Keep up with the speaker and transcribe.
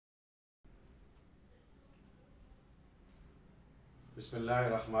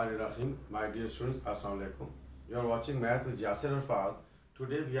Bismillahirrahmanirrahim. My dear students, Assalamu alaikum. You are watching Math with Yasir Arfad.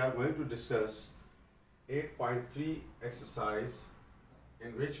 Today we are going to discuss 8.3 exercise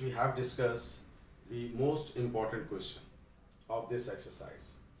in which we have discussed the most important question of this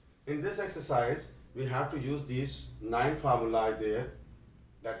exercise. In this exercise, we have to use these 9 formulae there.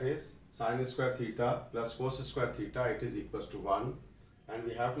 That is sin square theta plus cos square theta, it is equals to 1. And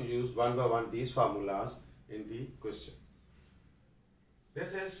we have to use one by one these formulas in the question.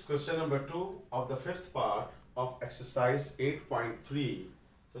 This is question number 2 of the 5th part of exercise 8.3.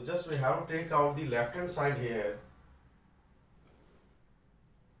 So just we have to take out the left hand side here.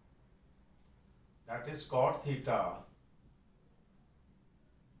 That is cot theta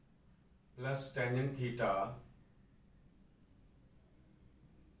plus tangent theta.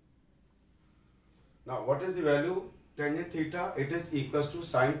 Now what is the value tangent theta? It is equals to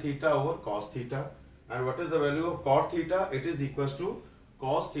sin theta over cos theta. And what is the value of cot theta? It is equals to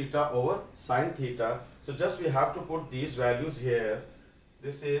cos theta over sin theta. So just we have to put these values here.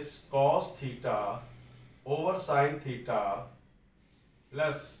 This is cos theta over sin theta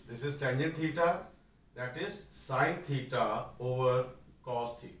plus this is tangent theta, that is sin theta over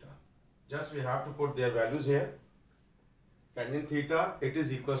cos theta. Just we have to put their values here. Tangent theta, it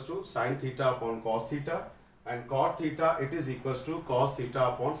is equals to sin theta upon cos theta, and cot theta, it is equals to cos theta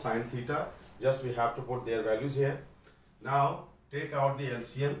upon sin theta. Just we have to put their values here. Now take out the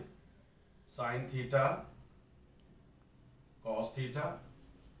LCM. Sin theta, cos theta.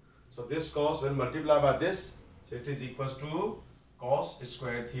 So this cos will multiply by this. So it is equals to cos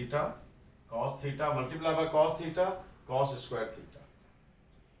square theta. Cos theta multiply by cos theta, cos square theta.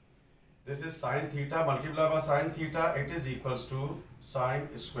 This is sin theta multiply by sin theta. It is equals to sin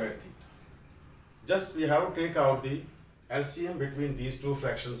square theta. Just we have to take out the LCM between these two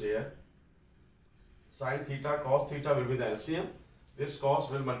fractions here. Sin theta, cos theta will be the LCM. This cos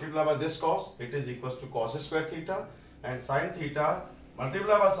will multiply by this cos, it is equals to cos square theta, and sin theta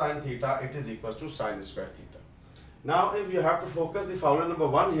multiply by sin theta, it is equals to sin square theta. Now if you have to focus the formula number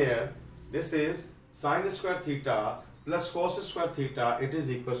 1 here, this is sin square theta plus cos square theta, it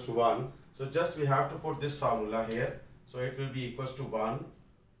is equals to 1. So just we have to put this formula here. So it will be equals to 1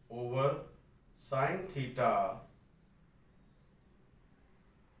 over sin theta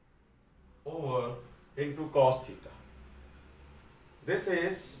over into cos theta. This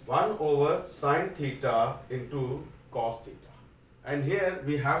is 1 over sin theta into cos theta. And here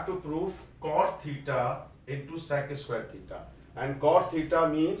we have to prove cot theta into sec square theta. And cot theta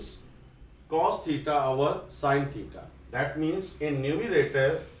means cos theta over sin theta. That means in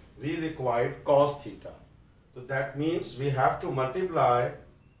numerator we required cos theta. So that means we have to multiply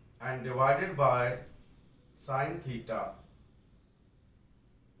and divide it by sin theta.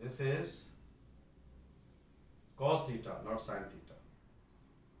 This is cos theta, not sin theta.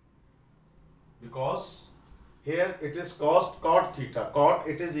 Because here it is cot theta. Cot,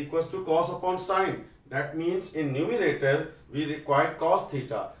 it is equals to cos upon sin. That means in numerator we require cos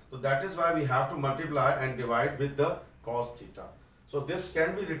theta. So that is why we have to multiply and divide with the cos theta. So this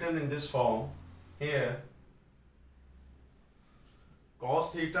can be written in this form here.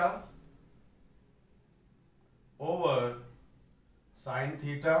 Cos theta over sin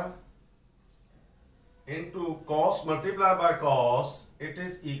theta into cos multiplied by cos, it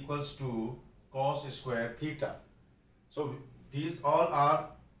is equals to cos square theta. So these all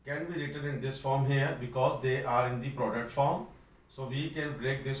can be written in this form here because they are in the product form. So we can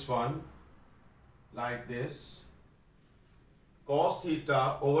break this one like this. Cos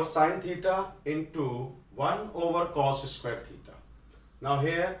theta over sin theta into 1 over cos square theta. Now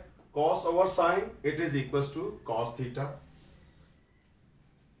here cos over sin, it is equals to cos theta.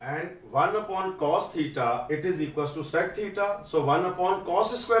 And 1 upon cos theta, it is equals to sec theta. So 1 upon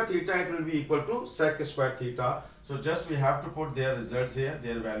cos square theta, it will be equal to sec square theta. So just we have to put their results here,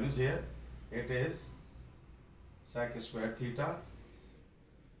 their values here. It is sec square theta.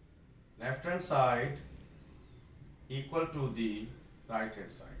 Left hand side equal to the right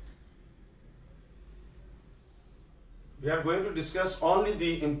hand side. We are going to discuss only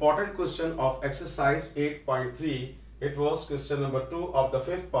the important question of exercise 8.3. It was question number 2 of the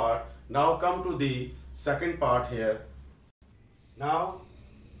 5th part. Now come to the second part here. Now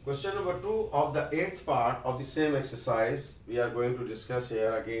question number 2 of the 8th part of the same exercise we are going to discuss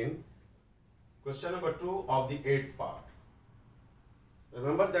here again. Question number 2 of the 8th part.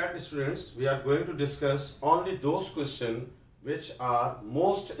 Remember that students, we are going to discuss only those questions which are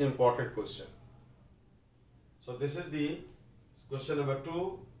most important question. So this is the question number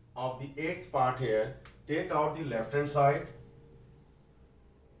 2 of the 8th part here. Take out the left hand side.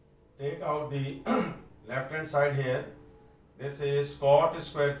 Take out the left hand side here. this is cot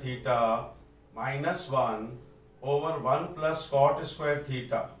square theta minus 1 over 1 plus cot square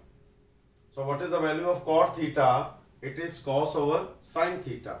theta. So what is the value of cot theta? It is cos over sin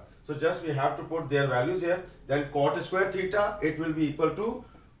theta. So just we have to put their values here. Then cot square theta, it will be equal to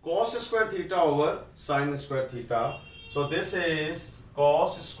cos square theta over sin square theta. So this is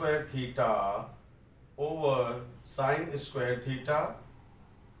cos square theta over sin square theta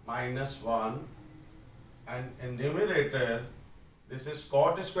minus 1, and in numerator this is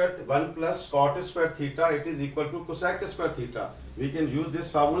cot square 1 plus cot square theta, it is equal to cosec square theta. We can use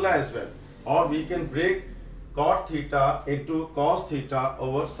this formula as well, or we can break cot theta into cos theta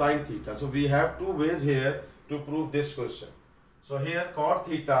over sin theta. So we have two ways here to prove this question. So here cot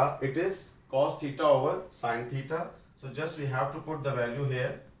theta, it is cos theta over sin theta. So just we have to put the value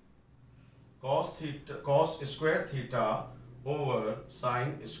here, cos square theta over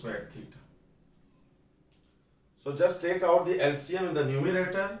sin square theta. So just take out the LCM in the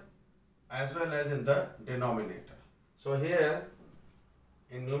numerator as well as in the denominator. So here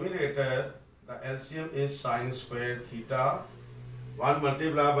in numerator the LCM is sin square theta, 1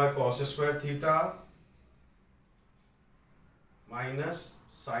 multiplied by cos square theta minus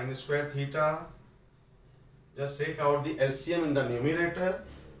sin square theta. Just take out the LCM in the numerator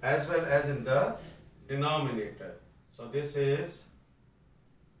as well as in the denominator. So this is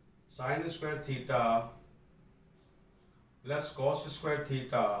sin square theta plus cos square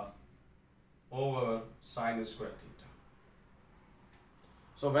theta over sin square theta.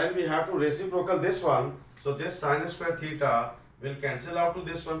 So when we have to reciprocal this one, so this sin square theta will cancel out to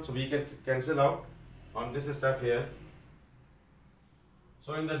this one, so we can cancel out on this step here.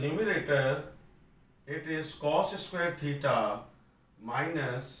 So in the numerator it is cos square theta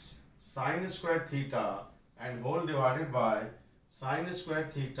minus sin square theta and whole divided by sin square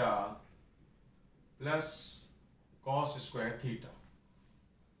theta plus cos square theta.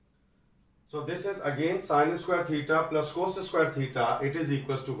 So this is again sin square theta plus cos square theta, it is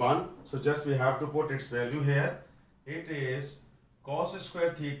equals to 1. So just we have to put its value here. It is cos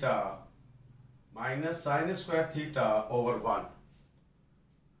square theta minus sin square theta over 1.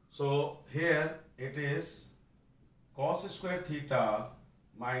 So here it is cos square theta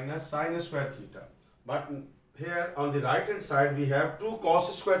minus sin square theta. But here on the right hand side we have 2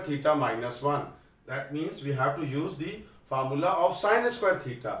 cos square theta minus 1. That means we have to use the formula of sin square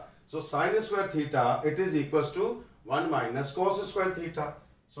theta. So sin square theta, it is equals to 1 minus cos square theta.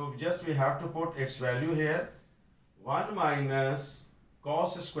 So just we have to put its value here, 1 minus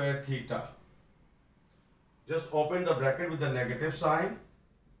cos square theta. Just open the bracket with the negative sign.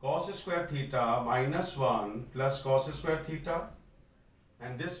 Cos square theta minus 1 plus cos square theta,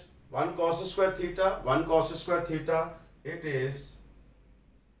 and this 1 cos square theta, 1 cos square theta, it is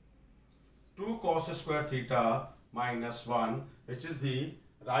 2 cos square theta minus 1, which is the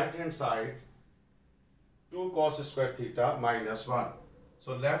right hand side, 2 cos square theta minus 1.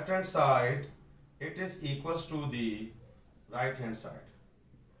 So left hand side, it is equals to the right hand side.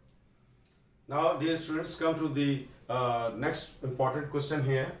 Now dear students, come to the next important question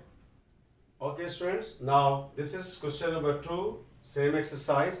here. Okay students, now this is question number 2, same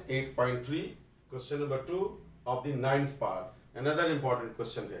exercise 8.3, question number 2 of the 9th part. Another important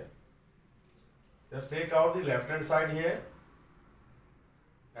question here. Just take out the left hand side here,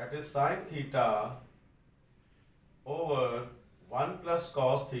 that is sin theta over 1 plus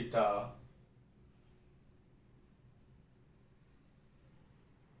cos theta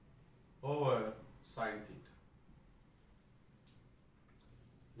over sin theta.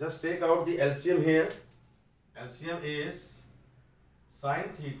 Just take out the LCM here. LCM is sin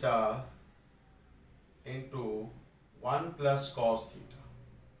theta into 1 plus cos theta.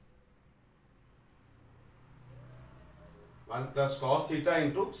 1 plus cos theta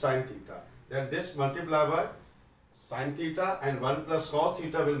into sin theta. Then this multiply by sin theta, and 1 plus cos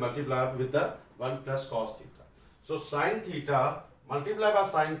theta will multiply with the 1 plus cos theta. So sin theta multiply by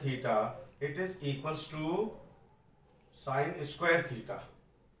sin theta, it is equals to sin square theta.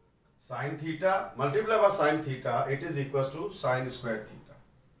 Sin theta multiply by sin theta, it is equals to sin square theta.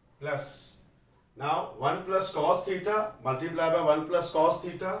 Plus, now 1 plus cos theta multiply by 1 plus cos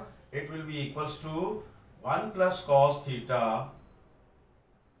theta, it will be equals to 1 plus cos theta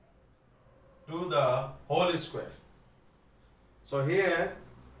to the whole square. So here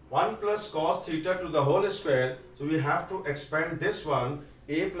 1 plus cos theta to the whole square, so we have to expand this one,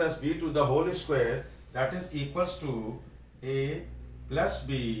 a plus b to the whole square, that is equals to a plus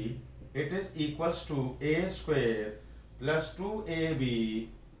b, it is equals to a square plus 2ab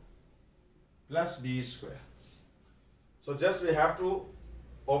plus b square. So just we have to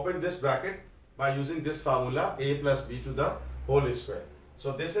open this bracket by using this formula, a plus b to the whole square.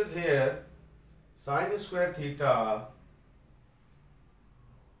 So this is here sine square theta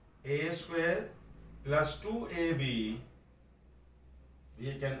a square plus 2ab.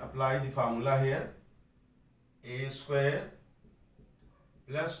 We can apply the formula here. A square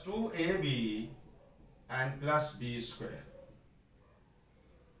plus 2ab and plus b square.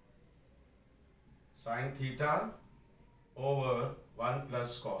 Sine theta over 1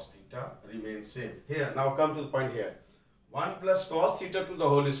 plus cos theta remains same. Here, now come to the point here. 1 plus cos theta to the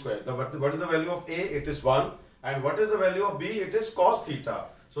whole square. What is the value of a? It is 1. And what is the value of b? It is cos theta.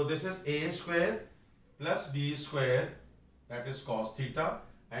 So this is a square plus b square, that is cos theta,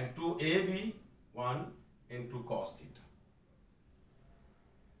 and 2ab 1 into cos theta.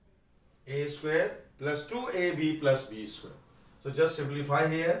 A square plus 2ab plus b square. So just simplify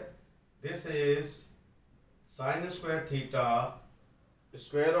here. This is sine square theta,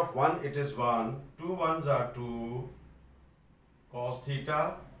 square of 1 it is 1, 2 1s are 2, cos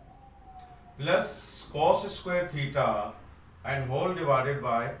theta plus cos square theta and whole divided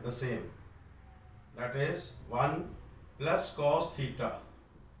by the same, that is 1 plus cos theta.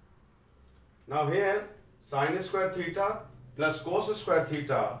 Now here sine square theta plus cos square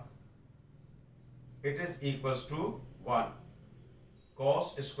theta, it is equals to 1.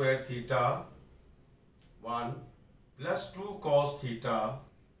 Cos square theta 1 plus 2 cos theta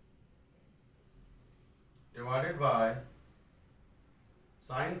divided by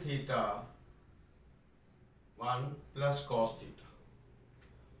sin theta 1 plus cos theta.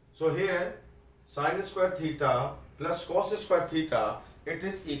 So here sin square theta plus cos square theta, it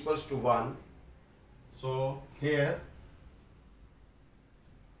is equals to 1. So here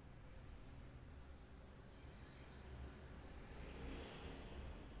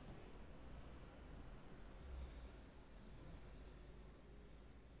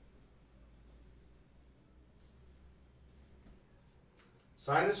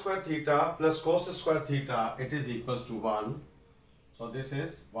sin square theta plus cos square theta, it is equals to 1. So this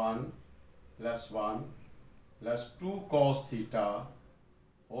is 1 plus 1 plus 2 cos theta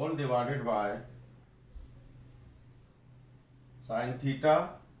all divided by sin theta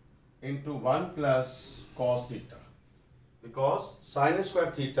into 1 plus cos theta, because sin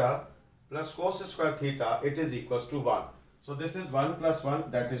square theta plus cos square theta, it is equals to 1. So this is 1 plus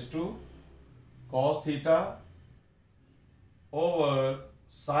 1, that is 2 cos theta over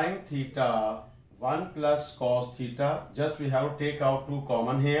sin theta 1 plus cos theta. Just we have to take out 2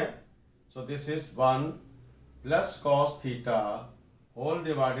 common here. So this is 1 plus cos theta whole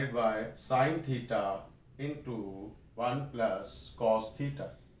divided by sin theta into 1 plus cos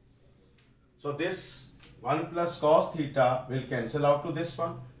theta. So this 1 plus cos theta will cancel out to this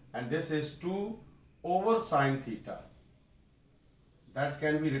one, and this is 2 over sin theta. That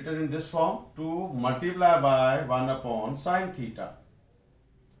can be written in this form, 2 multiplied by 1 upon sin theta.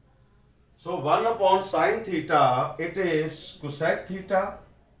 So 1 upon sin theta, it is cosec theta.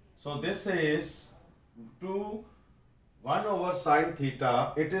 So this is 1 over sin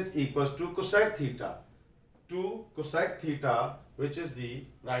theta, it is equals to cosec theta. 2 cosec theta, which is the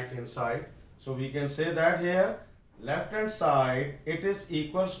right hand side. So we can say that here left hand side, it is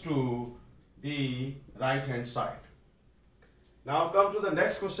equals to the right hand side. Now come to the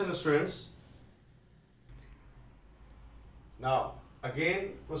next question, students. Now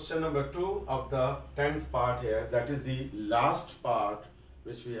again question number 2 of the 10th part here, that is the last part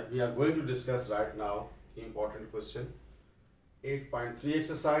which we are going to discuss right now. Important question, 8.3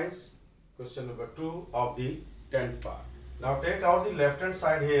 exercise, question number 2 of the 10th part. Now take out the left hand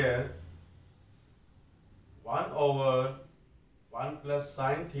side here, 1 over 1 plus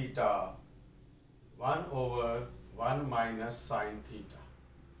sin theta 1 over 1 minus sin theta.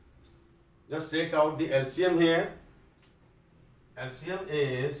 Just take out the LCM here. LCM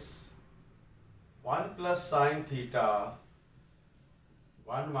is 1 plus sin theta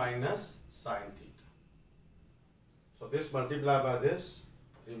 1 minus sin theta. So this multiply by this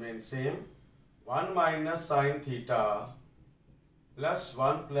remains same. 1 minus sin theta plus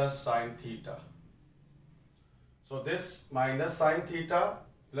 1 plus sin theta. So this minus sin theta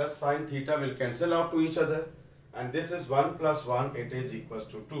plus sin theta will cancel out to each other, and this is 1 plus 1, it is equals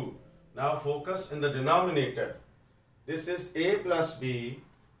to 2. Now focus in the denominator. This is a plus b,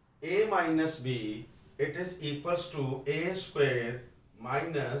 a minus b, it is equals to a square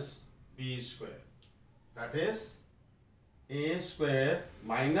minus b square. That is a square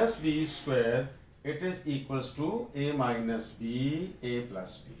minus b square, it is equals to a minus b, a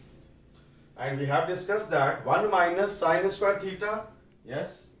plus b. And we have discussed that 1 minus sin square theta,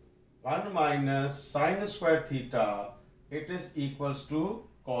 yes, 1 minus sin square theta, it is equals to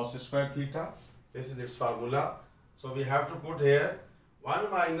cos square theta. This is its formula. So we have to put here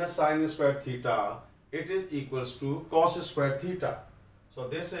 1 minus sine square theta, it is equals to cos square theta. So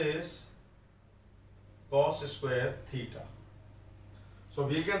this is cos square theta. So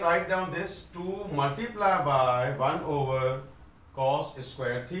we can write down this 2 multiplied by 1 over cos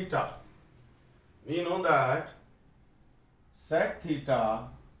square theta. We know that sec theta,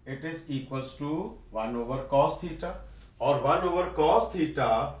 it is equals to 1 over cos theta, or 1 over cos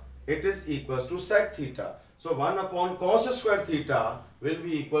theta, it is equals to sec theta. So 1 upon cos square theta will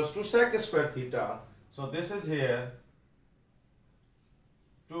be equals to sec square theta. So this is here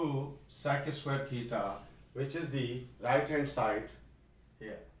 2 sec square theta, which is the right hand side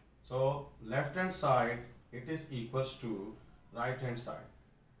here. So left hand side, it is equals to right hand side.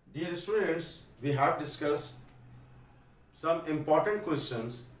 Dear students, we have discussed some important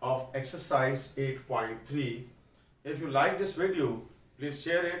questions of exercise 8.3. If you like this video, please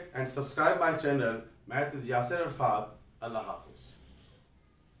share it and subscribe my channel Math with Yasir Arfad. Allah Hafiz.